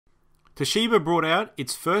Toshiba brought out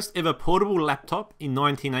its first ever portable laptop in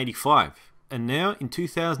 1985, and now in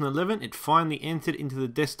 2011 it finally entered into the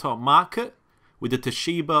desktop market with the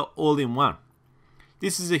Toshiba All-in-One.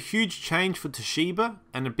 This is a huge change for Toshiba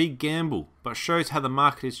and a big gamble, but shows how the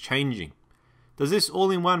market is changing. Does this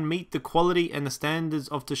All-in-One meet the quality and the standards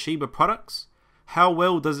of Toshiba products? How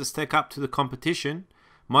well does it stack up to the competition?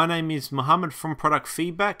 My name is Mohammed from Product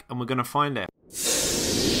Feedback, and we're going to find out.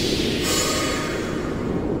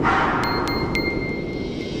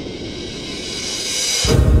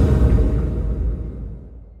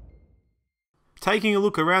 Taking a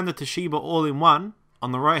look around the Toshiba All-in-One,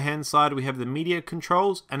 on the right hand side we have the media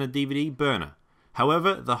controls and a DVD burner.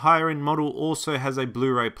 However, the higher end model also has a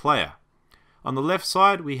Blu-ray player. On the left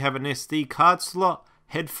side we have an SD card slot,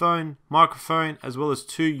 headphone, microphone, as well as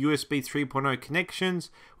two USB 3.0 connections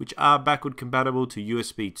which are backward compatible to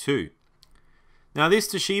USB 2. Now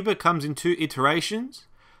this Toshiba comes in two iterations,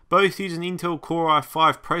 both use an Intel Core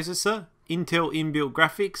i5 processor, Intel inbuilt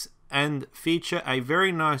graphics, and feature a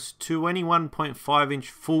very nice 21.5 inch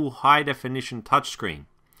full high definition touchscreen.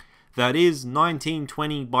 That is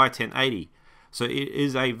 1920 by 1080, so it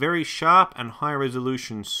is a very sharp and high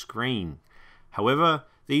resolution screen. However,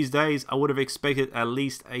 these days I would have expected at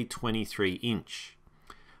least a 23 inch.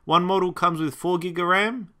 One model comes with 4GB of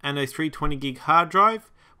RAM and a 320GB hard drive,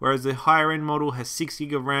 whereas the higher end model has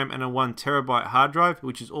 6GB of RAM and a 1TB hard drive,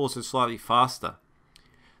 which is also slightly faster.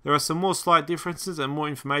 There are some more slight differences and more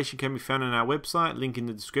information can be found on our website, link in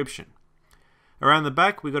the description. Around the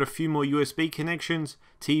back we got a few more USB connections,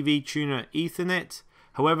 TV tuner, Ethernet.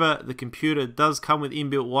 However, the computer does come with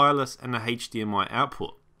inbuilt wireless and a HDMI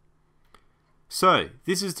output. So,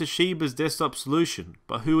 this is Toshiba's desktop solution,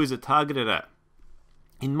 but who is it targeted at?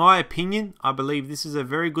 In my opinion, I believe this is a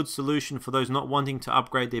very good solution for those not wanting to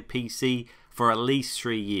upgrade their PC for at least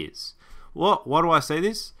 3 years. Why do I say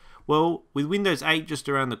this? Well, with Windows 8 just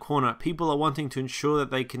around the corner, people are wanting to ensure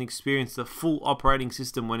that they can experience the full operating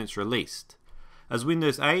system when it's released. As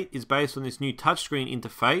Windows 8 is based on this new touchscreen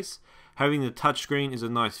interface, having the touchscreen is a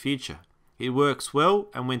nice feature. It works well,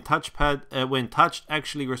 and when touched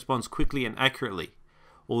actually responds quickly and accurately.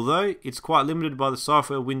 Although it's quite limited by the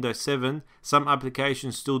software of Windows 7, some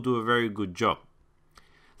applications still do a very good job.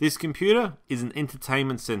 This computer is an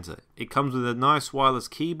entertainment center. It comes with a nice wireless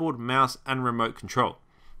keyboard, mouse and remote control.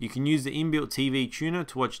 You can use the inbuilt TV tuner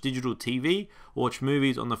to watch digital TV or watch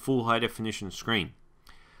movies on the full high definition screen.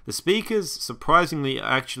 The speakers, surprisingly,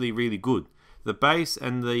 are actually really good. The bass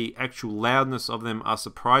and the actual loudness of them are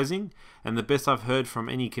surprising, and the best I've heard from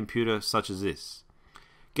any computer such as this.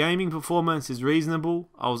 Gaming performance is reasonable.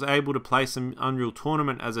 I was able to play some Unreal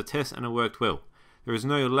Tournament as a test and it worked well. There is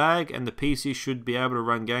no lag and the PC should be able to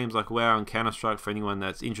run games like WoW and Counter-Strike for anyone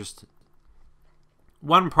that's interested.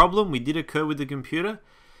 One problem we did occur with the computer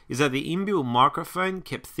is that the inbuilt microphone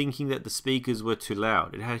kept thinking that the speakers were too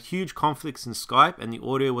loud. It had huge conflicts in Skype and the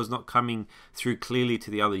audio was not coming through clearly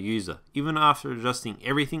to the other user. Even after adjusting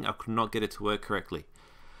everything, I could not get it to work correctly.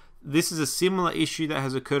 This is a similar issue that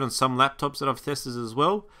has occurred on some laptops that I've tested as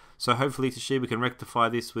well, so hopefully Toshiba can rectify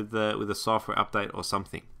this with a software update or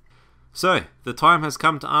something. So, the time has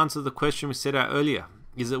come to answer the question we set out earlier.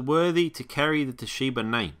 Is it worthy to carry the Toshiba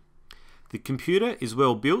name? The computer is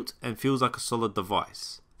well built and feels like a solid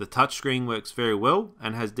device. The touchscreen works very well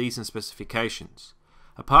and has decent specifications.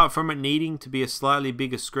 Apart from it needing to be a slightly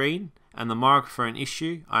bigger screen and the microphone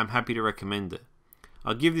issue, I am happy to recommend it.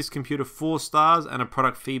 I'll give this computer 4 stars and a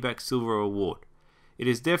Product Feedback Silver Award. It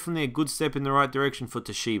is definitely a good step in the right direction for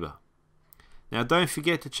Toshiba. Now don't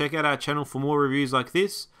forget to check out our channel for more reviews like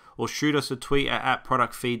this, or shoot us a tweet at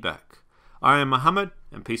 @ProductFeedback. I am Mohammed,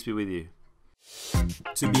 and peace be with you.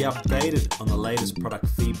 To be updated on the latest product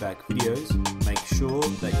feedback videos, make sure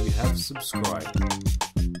that you have subscribed.